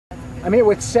I'm here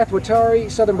with Seth Watari,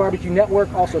 Southern Barbecue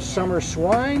Network, also Summer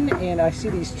Swine, and I see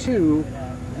these two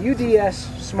UDS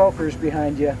smokers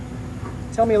behind you.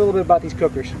 Tell me a little bit about these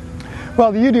cookers.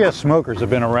 Well, the UDS smokers have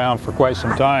been around for quite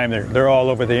some time. They're all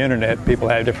over the internet. People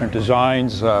have different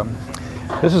designs.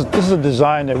 This is a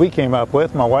design that we came up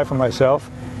with, my wife and myself.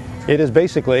 It is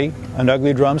basically an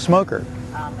ugly drum smoker,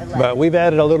 but we've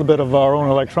added a little bit of our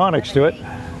own electronics to it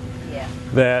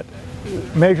that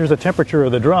measures the temperature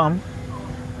of the drum,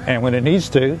 and when it needs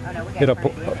to,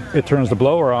 it turns the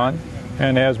blower on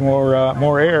and adds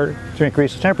more air to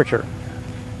increase the temperature.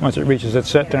 Once it reaches its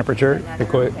set temperature,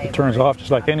 it turns off just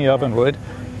like any oven would,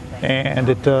 and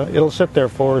it'll sit there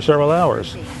for several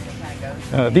hours.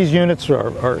 These units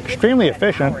are extremely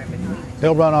efficient.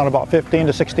 They'll run on about 15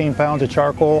 to 16 pounds of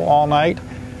charcoal all night,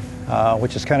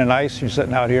 which is kind of nice. You're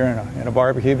sitting out here in a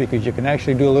barbecue because you can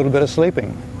actually do a little bit of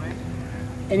sleeping.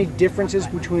 Any differences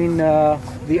between the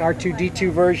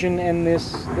R2D2 version and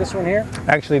this one here?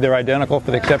 Actually, they're identical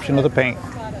for the exception of the paint.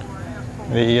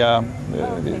 The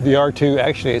R2,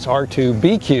 actually it's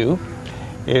R2BQ,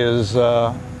 is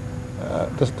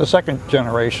the second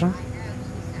generation.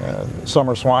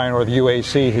 Summer Swine, or the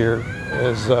UAC here,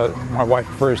 as my wife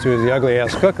refers to as the ugly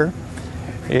ass cooker,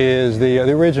 is the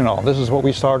original. This is what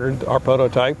we started, our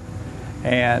prototype.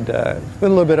 And with a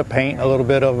little bit of paint, a little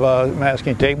bit of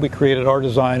masking tape, we created our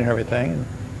design and everything.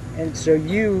 And so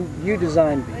you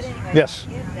designed these? Yes.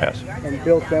 And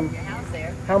built them.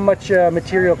 How much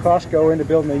material costs go into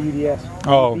building a UDS?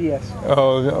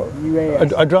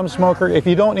 A drum smoker, if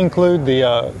you don't include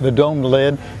the domed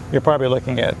lid, you're probably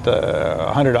looking at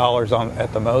 $100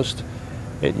 at the most.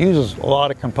 It uses a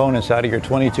lot of components out of your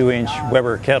 22-inch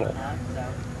Weber kettle.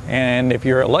 And if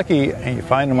you're lucky and you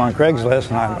find them on Craigslist,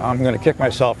 and I'm going to kick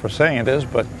myself for saying this,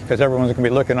 but because everyone's going to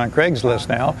be looking on Craigslist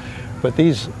now, but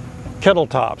these kettle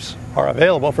tops are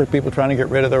available for people trying to get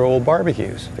rid of their old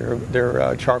barbecues.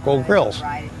 They're charcoal grills.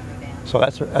 So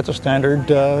that's a standard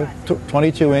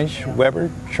 22-inch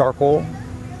Weber charcoal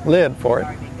lid for it.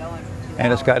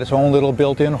 And it's got its own little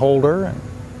built-in holder, and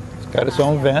it's got its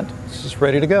own vent. It's just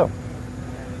ready to go.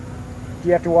 Do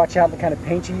you have to watch out the kind of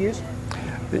paint you use?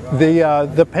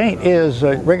 The paint is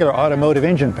regular automotive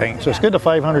engine paint, so it's good to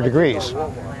 500 degrees.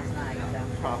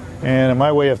 And in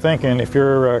my way of thinking, if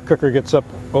your cooker gets up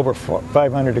over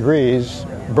 500 degrees,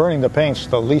 burning the paint's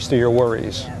the least of your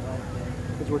worries.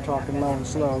 Because we're talking low and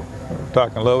slow. We're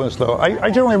talking low and slow.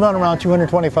 I generally run around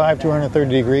 225,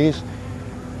 230 degrees.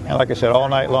 And like I said, all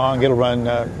night long, it'll run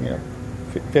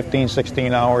 15,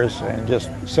 16 hours and just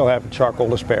still have charcoal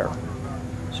to spare.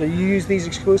 So you use these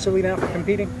exclusively now for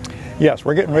competing? Yes,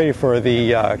 we're getting ready for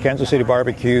the Kansas City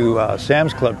Barbecue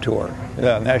Sam's Club Tour,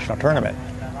 the national tournament,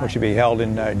 which will be held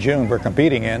in June. We're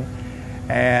competing in,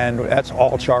 and that's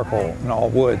all charcoal and all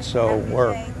wood. So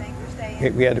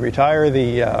we had to retire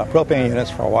the propane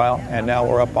units for a while, and now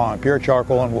we're up on pure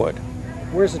charcoal and wood.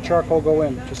 Where's the charcoal go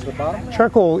in? Just the bottom?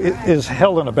 Charcoal is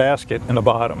held in a basket in the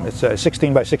bottom. It's a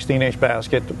 16 by 16 inch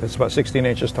basket. It's about 16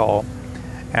 inches tall,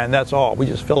 and that's all. We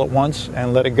just fill it once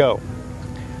and let it go.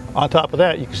 On top of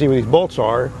that, you can see where these bolts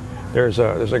are. There's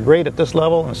a grate at this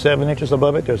level, and 7 inches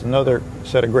above it, there's another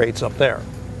set of grates up there.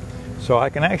 So I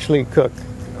can actually cook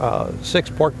 6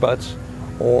 pork butts,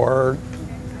 or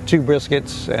 2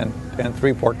 briskets and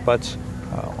 3 pork butts,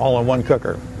 all in one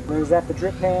cooker. Is that the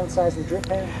drip pan, size of the drip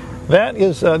pan?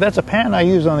 That's a pan I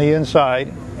use on the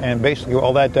inside, and basically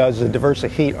all that does is diverts the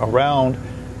heat around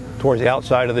towards the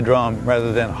outside of the drum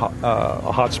rather than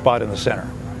a hot spot in the center.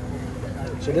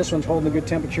 So this one's holding a good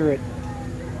temperature at...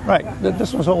 Right.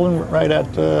 This one's holding right at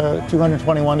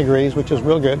 221 degrees, which is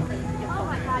real good.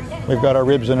 We've got our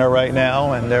ribs in there right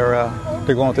now, and they're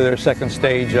going through their second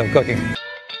stage of cooking.